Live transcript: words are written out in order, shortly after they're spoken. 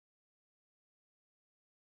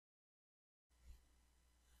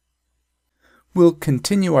We'll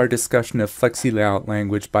continue our discussion of FlexiLayout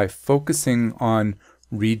language by focusing on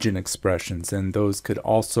region expressions, and those could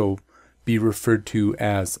also be referred to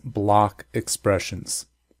as block expressions.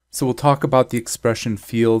 So we'll talk about the expression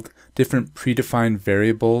field, different predefined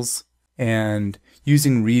variables, and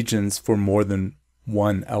using regions for more than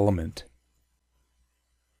one element.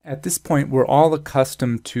 At this point, we're all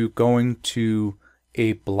accustomed to going to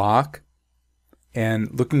a block and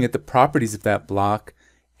looking at the properties of that block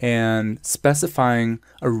and specifying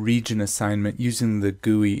a region assignment using the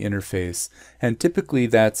GUI interface. And typically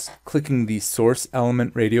that's clicking the source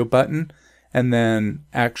element radio button and then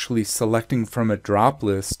actually selecting from a drop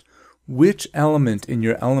list which element in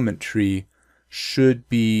your element tree should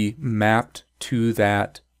be mapped to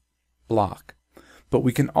that block. But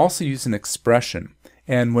we can also use an expression.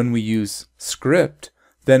 And when we use script,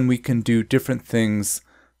 then we can do different things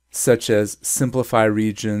such as simplify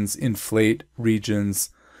regions, inflate regions,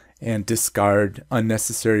 and discard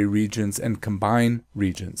unnecessary regions and combine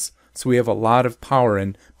regions. So we have a lot of power,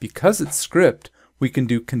 and because it's script, we can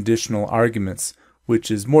do conditional arguments,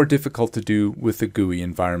 which is more difficult to do with the GUI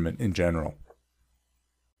environment in general.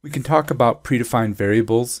 We can talk about predefined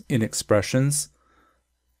variables in expressions,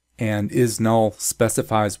 and isNull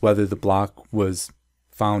specifies whether the block was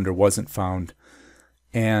found or wasn't found.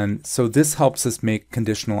 And so this helps us make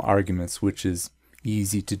conditional arguments, which is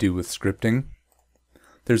easy to do with scripting.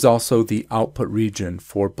 There's also the output region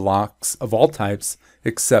for blocks of all types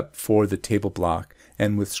except for the table block.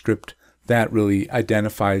 And with script, that really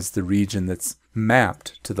identifies the region that's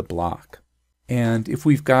mapped to the block. And if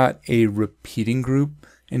we've got a repeating group,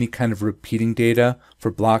 any kind of repeating data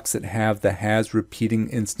for blocks that have the has repeating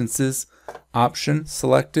instances option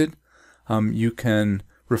selected, you can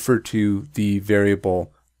refer to the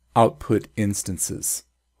variable output instances.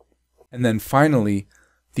 And then finally,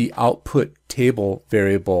 the output table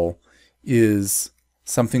variable is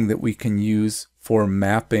something that we can use for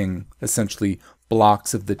mapping essentially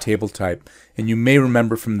blocks of the table type. And you may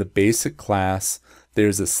remember from the basic class,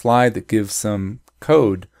 there's a slide that gives some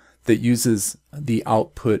code that uses the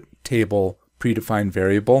output table predefined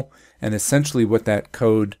variable. And essentially what that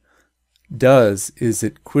code does is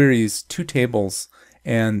it queries two tables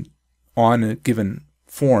and on a given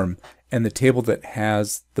form, and the table that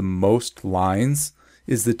has the most lines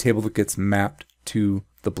is the table that gets mapped to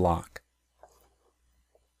the block.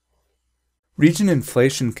 Region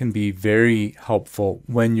inflation can be very helpful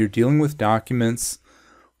when you're dealing with documents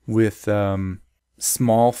with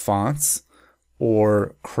small fonts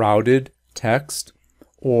or crowded text,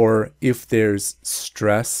 or if there's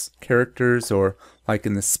stress characters, or like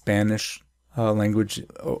in the Spanish language,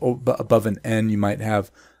 above an N you might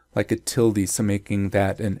have like a tilde, so making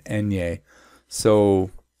that an ñ.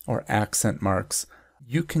 So, or accent marks.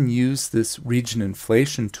 You can use this region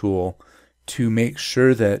inflation tool to make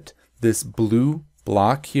sure that this blue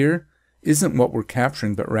block here isn't what we're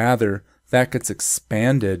capturing, but rather that gets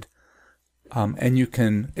expanded, and you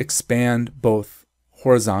can expand both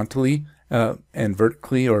horizontally and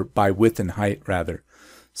vertically, or by width and height rather.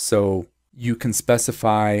 So you can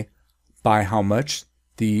specify by how much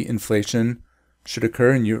the inflation should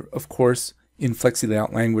occur, and you're of course in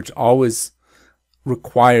FlexiLayout language always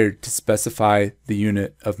required to specify the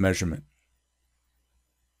unit of measurement.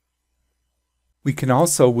 We can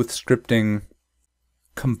also, with scripting,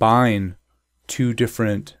 combine two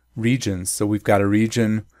different regions. So we've got a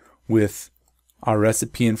region with our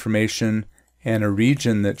recipe information and a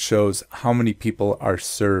region that shows how many people are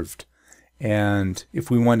served. And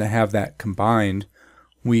if we want to have that combined,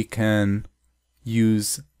 we can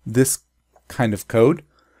use this kind of code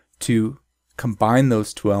to combine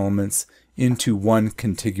those two elements into one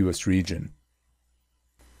contiguous region.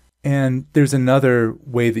 And there's another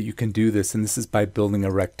way that you can do this, and this is by building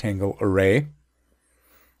a rectangle array.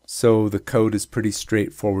 So the code is pretty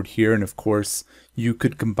straightforward here, and of course you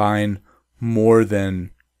could combine more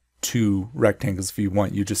than two rectangles if you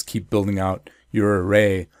want. You just keep building out your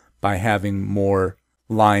array by having more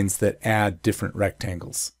lines that add different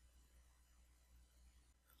rectangles.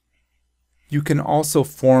 You can also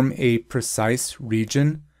form a precise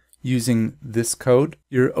region using this code.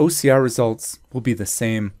 Your OCR results will be the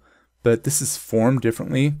same, but this is formed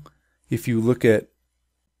differently. If you look at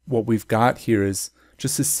what we've got here is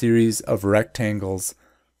just a series of rectangles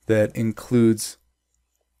that includes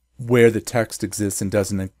where the text exists and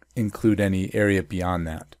doesn't include any area beyond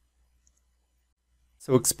that.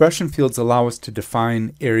 So expression fields allow us to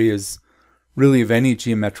define areas really of any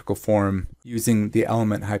geometrical form using the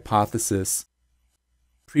element hypothesis.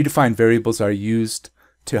 Predefined variables are used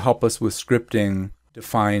to help us with scripting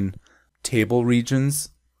define table regions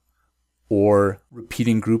or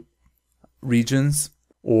repeating group regions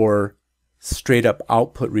or straight up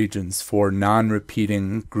output regions for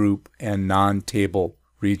non-repeating group and non-table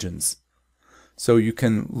regions. So you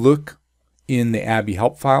can look in the ABBYY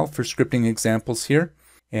help file for scripting examples here.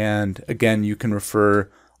 And again, you can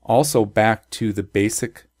refer also back to the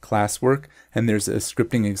basic classwork, and there's a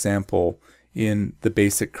scripting example in the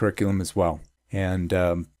basic curriculum as well. And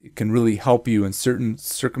it can really help you in certain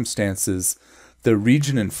circumstances. The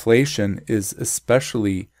region inflation is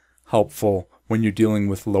especially helpful when you're dealing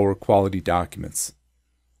with lower quality documents.